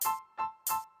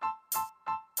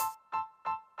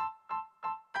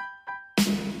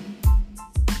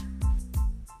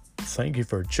thank you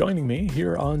for joining me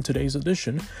here on today's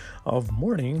edition of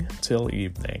Morning Till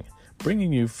Evening,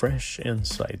 bringing you fresh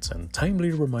insights and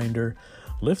timely reminder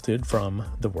lifted from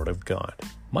the Word of God.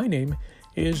 My name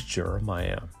is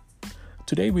Jeremiah.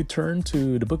 Today we turn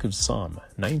to the book of Psalm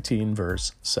 19,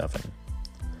 verse 7.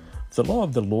 The law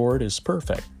of the Lord is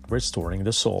perfect, restoring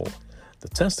the soul. The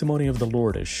testimony of the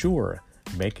Lord is sure,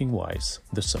 making wise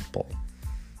the simple.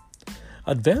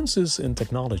 Advances in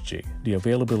technology, the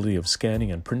availability of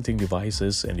scanning and printing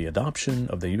devices, and the adoption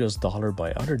of the US dollar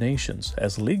by other nations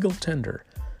as legal tender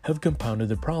have compounded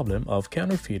the problem of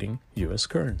counterfeiting US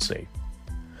currency.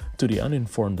 To the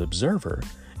uninformed observer,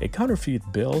 a counterfeit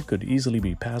bill could easily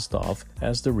be passed off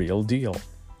as the real deal.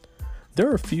 There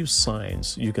are a few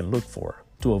signs you can look for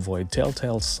to avoid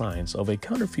telltale signs of a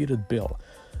counterfeited bill,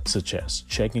 such as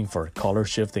checking for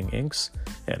color-shifting inks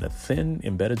and a thin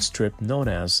embedded strip known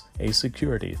as a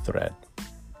security thread.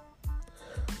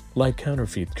 Like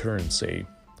counterfeit currency,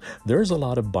 there's a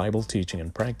lot of Bible teaching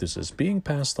and practices being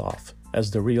passed off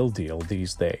as the real deal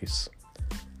these days.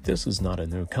 This is not a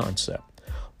new concept.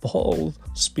 Paul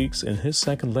speaks in his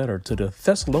second letter to the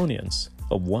Thessalonians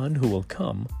of one who will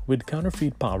come with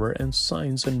counterfeit power and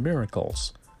signs and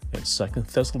miracles in 2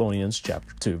 Thessalonians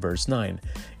chapter 2, verse 9,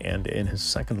 and in his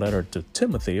second letter to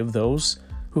Timothy of those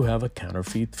who have a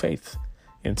counterfeit faith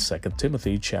in 2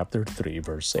 Timothy chapter 3,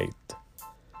 verse 8.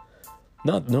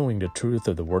 Not knowing the truth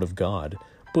of the Word of God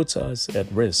puts us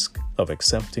at risk of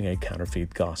accepting a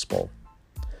counterfeit gospel.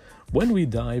 When we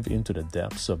dive into the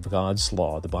depths of God's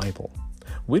law, the Bible,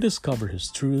 we discover His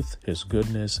truth, His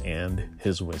goodness, and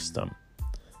His wisdom.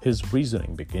 His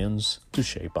reasoning begins to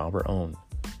shape our own.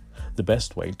 The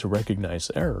best way to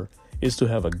recognize error is to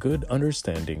have a good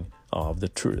understanding of the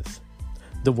truth.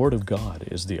 The Word of God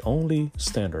is the only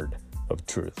standard of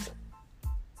truth.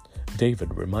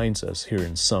 David reminds us here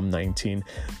in Psalm 19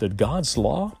 that God's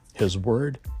law, His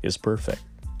Word, is perfect.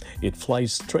 It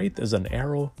flies straight as an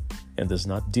arrow and does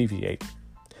not deviate.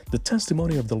 The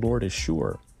testimony of the Lord is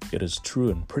sure. It is true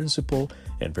in principle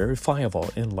and verifiable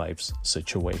in life's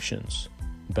situations.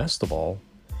 Best of all,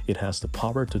 it has the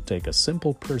power to take a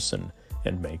simple person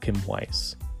and make him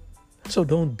wise. So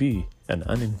don't be an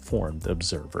uninformed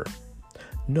observer.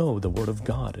 Know the Word of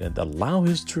God and allow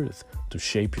His truth to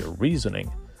shape your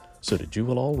reasoning so that you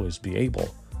will always be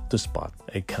able to spot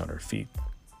a counterfeit.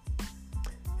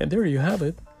 And there you have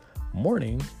it,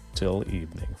 morning till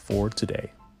evening for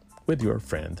today with your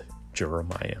friend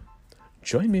Jeremiah.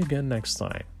 Join me again next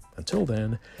time. Until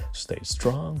then, stay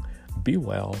strong, be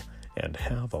well, and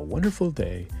have a wonderful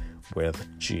day with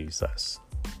Jesus.